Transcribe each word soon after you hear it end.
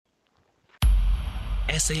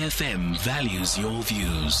SAFM values your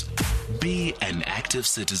views. Be an active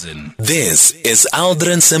citizen. This is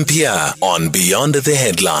Aldrin Sampear on Beyond the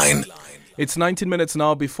Headline. It's 19 minutes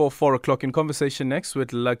now before 4 o'clock. In conversation next with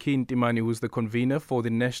Ntimane, who's the convener for the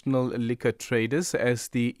National Liquor Traders. As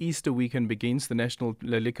the Easter weekend begins, the National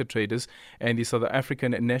Liquor Traders and the South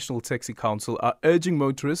African National Taxi Council are urging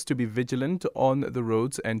motorists to be vigilant on the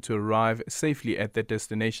roads and to arrive safely at their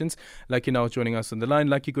destinations. Lucky now joining us on the line.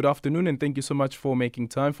 Lucky, good afternoon, and thank you so much for making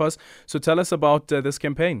time for us. So tell us about this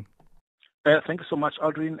campaign. Thank you so much,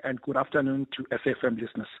 Aldrin, and good afternoon to SAFM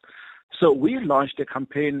listeners. So we launched a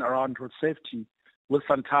campaign around road safety with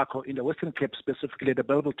Santaco in the Western Cape, specifically the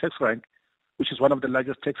Belleville taxi rank, which is one of the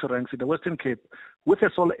largest taxi ranks in the Western Cape, with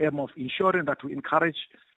a sole aim of ensuring that we encourage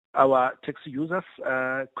our taxi users,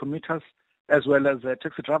 commuters, as well as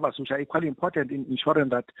taxi drivers, which are equally important in ensuring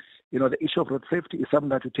that, the issue of road safety is something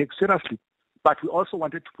that we take seriously. But we also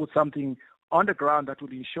wanted to put something on the ground that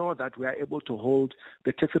will ensure that we are able to hold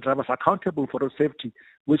the taxi drivers accountable for road safety,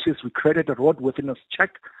 which is we created a roadworthiness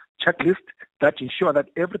checklist that ensure that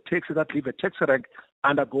every taxi that leaves a taxi rank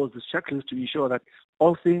undergoes this checklist to ensure that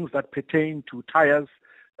all things that pertain to tires,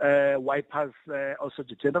 wipers, also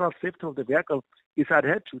the general safety of the vehicle is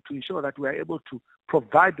adhered to ensure that we are able to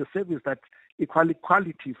provide the service that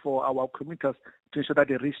quality for our commuters to ensure that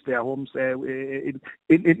they reach their homes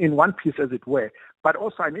in one piece, as it were. But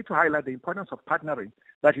also I need to highlight the importance of partnering,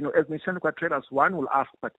 that, as National Liquor Traders, one will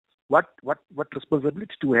ask, but what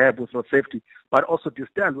responsibility do we have with road safety? But also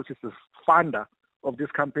Distel, which is the funder of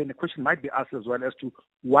this campaign, the question might be asked as well as to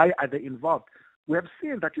why are they involved? We have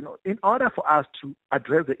seen that, in order for us to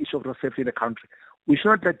address the issue of road safety in the country, we should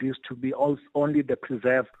not let this to be only the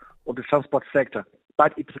preserve of the transport sector,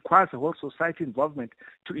 but it requires a whole society involvement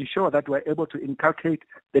to ensure that we're able to inculcate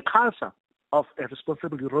the culture of a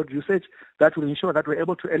responsible road usage that will ensure that we're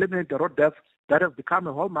able to eliminate the road deaths that have become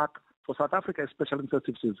a hallmark for South Africa, especially in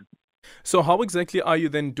festive season. So how exactly are you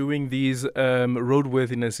then doing these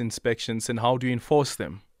roadworthiness inspections, and how do you enforce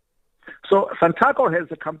them? So Santaco has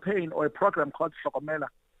a campaign or a program called Convener,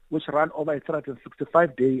 which ran over a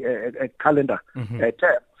 365-day calendar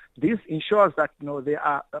term. This ensures that there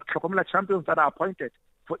are Convener champions that are appointed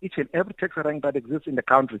for each and every taxi rank that exists in the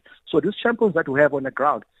country. So these champions that we have on the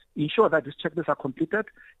ground ensure that these checklists are completed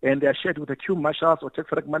and they are shared with the queue marshals or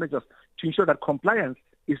taxi rank managers to ensure that compliance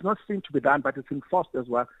is not seen to be done, but it's enforced as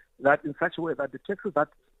well, that in such a way that the taxis that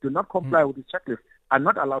do not comply with the checklist are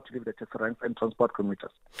not allowed to leave the taxi ranks and transport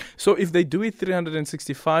commuters. So if they do it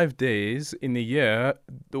 365 days in a year,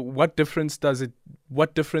 what difference does the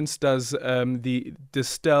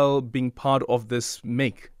Distel being part of this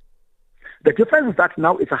make? The difference is that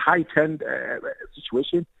now it's a heightened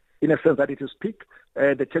situation, in a sense that it is peak.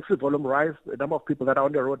 The taxi volume rise, the number of people that are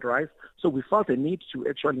on the road rise. So we felt the need to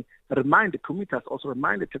actually remind the commuters, also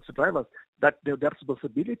remind the taxi drivers that their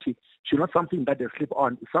responsibility should not something that they slip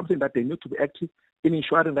on. It's something that they need to be active in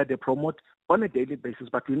ensuring that they promote on a daily basis.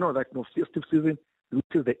 But we know that festive season, which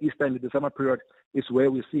is the Easter and the December period, is where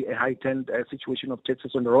we see a heightened situation of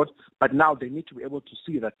taxis on the road. But now they need to be able to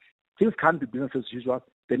see that things can't be business as usual.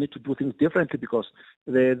 They need to do things differently because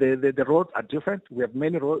the roads are different. We have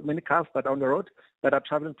many cars that are on the road that are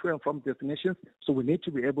traveling to and from destinations. So we need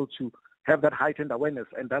to be able to have that heightened awareness.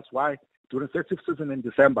 And that's why during festive season in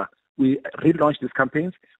December, we relaunch these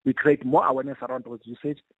campaigns. We create more awareness around road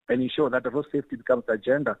usage and ensure that the road safety becomes the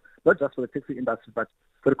agenda, not just for the taxi industry, but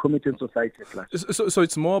for the community and society at large. So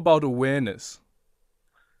it's more about awareness.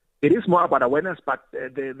 It is more about awareness, but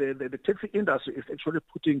the taxi industry is actually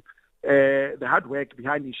putting the hard work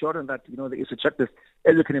behind ensuring that there is a checklist.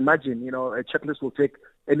 As you can imagine, a checklist will take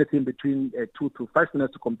anything between 2 to 5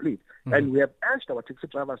 minutes to complete. And we have urged our taxi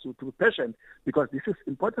drivers to be patient because this is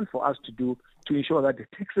important for us to do to ensure that the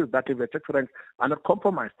taxis that leave the taxi ranks are not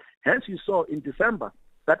compromised. Hence, you saw in December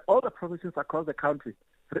that all the provinces across the country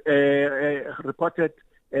reported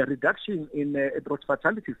a reduction in road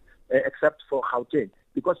fatalities, except for Gauteng,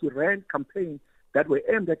 because we ran campaigns that were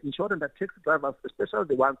aimed at ensuring that taxi drivers, especially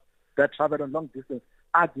the ones that travel on long distance,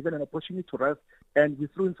 are given an opportunity to rest, and we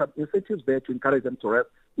threw in some incentives there to encourage them to rest,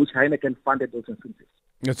 which Heineken funded those incentives.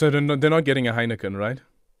 So they're not getting a Heineken, right?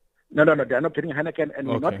 No, they're not getting a Heineken, and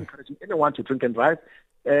we're not encouraging anyone to drink and drive.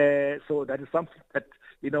 So that is something that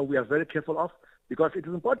we are very careful of, because it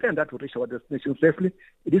is important that we reach our destination safely.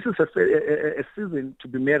 This is a season to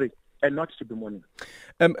be merry and not to be mourning.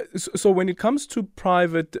 So when it comes to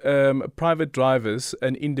private drivers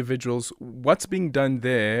and individuals, what's being done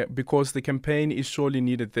there? Because the campaign is surely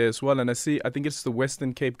needed there as well. And I think it's the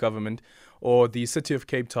Western Cape government or the city of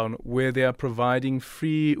Cape Town where they are providing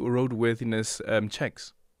free roadworthiness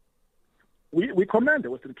checks. we commend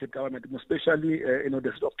the Western Cape government, especially the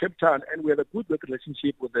city of Cape Town, and we have a good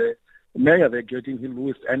relationship with the mayor there, Gordon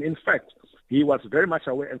Hill-Lewis. And in fact, he was very much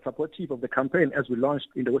aware and supportive of the campaign as we launched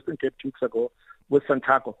in the Western Cape 2 weeks ago with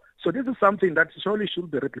Santaco. So this is something that surely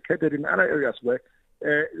should be replicated in other areas where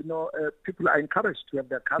people are encouraged to have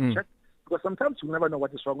their cars checked. Because sometimes you never know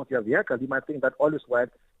what is wrong with your vehicle. You might think that all is well,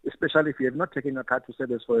 especially if you have not taken your car to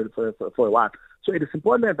service for a while. So it is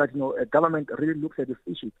important that a government really looks at this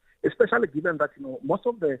issue, especially given that most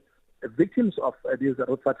of the victims of these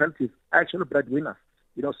road fatalities are actually breadwinners.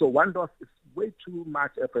 So one loss is way too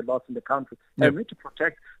much of a loss in the country. Yep. And we need to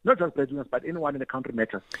protect not just breadwinners, but anyone in the country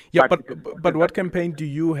matters. Yeah, but what campaign do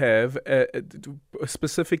you have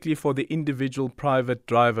specifically for the individual private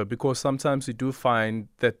driver? Because sometimes we do find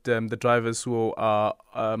that the drivers who are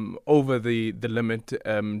over the limit,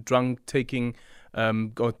 drunk, taking,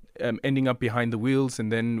 ending up behind the wheels,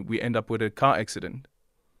 and then we end up with a car accident.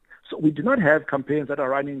 So we do not have campaigns that are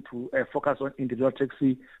running to focus on individual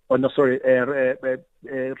taxi road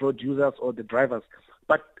users or the drivers.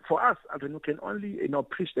 But for us, we can only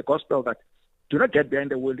preach the gospel that do not get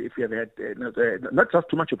behind the wheel if you have had not just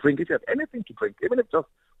too much to drink. If you have anything to drink, even if just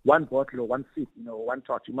one bottle or one sip, one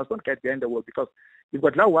touch, you must not get behind the wheel, because you've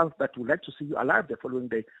got loved ones that would like to see you alive the following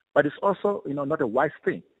day. But it's also not a wise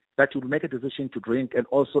thing that you make a decision to drink and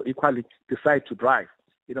also equally decide to drive.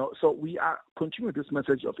 So we are continuing this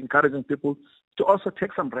message of encouraging people to also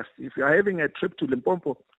take some rest. If you are having a trip to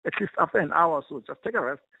Limpopo, at least after an hour or so, just take a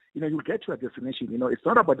rest. You'll get to a destination. It's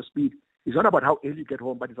not about the speed. It's not about how early you get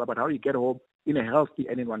home, but it's about how you get home in a healthy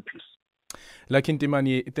and in one piece.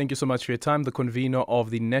 Ntimane, thank you so much for your time, the convener of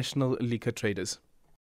the National Liquor Traders.